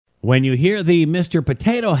When you hear the Mr.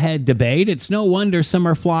 Potato Head debate, it's no wonder some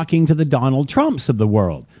are flocking to the Donald Trumps of the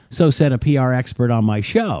world, so said a PR expert on my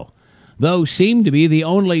show. Those seem to be the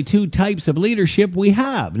only two types of leadership we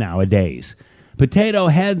have nowadays. Potato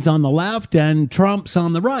heads on the left and Trumps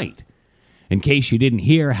on the right. In case you didn't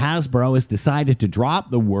hear, Hasbro has decided to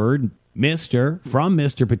drop the word Mr. from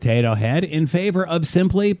Mr. Potato Head in favor of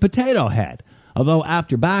simply Potato Head. Although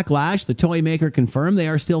after backlash, the toy maker confirmed they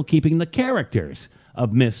are still keeping the characters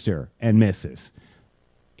of Mr. and Mrs.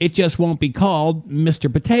 It just won't be called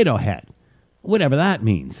Mr. Potato Head, whatever that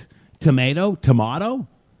means. Tomato? Tomato?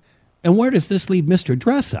 And where does this leave Mr.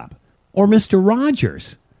 Dress Up? Or Mr.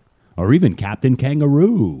 Rogers? Or even Captain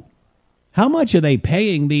Kangaroo? How much are they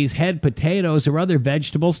paying these head potatoes or other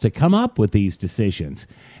vegetables to come up with these decisions?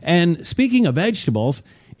 And speaking of vegetables,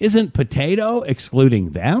 isn't potato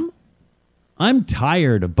excluding them? I'm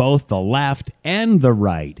tired of both the left and the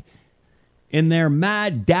right. In their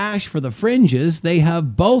mad dash for the fringes, they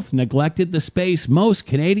have both neglected the space most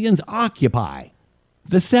Canadians occupy,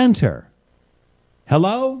 the center.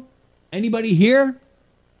 Hello? Anybody here?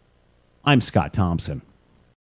 I'm Scott Thompson.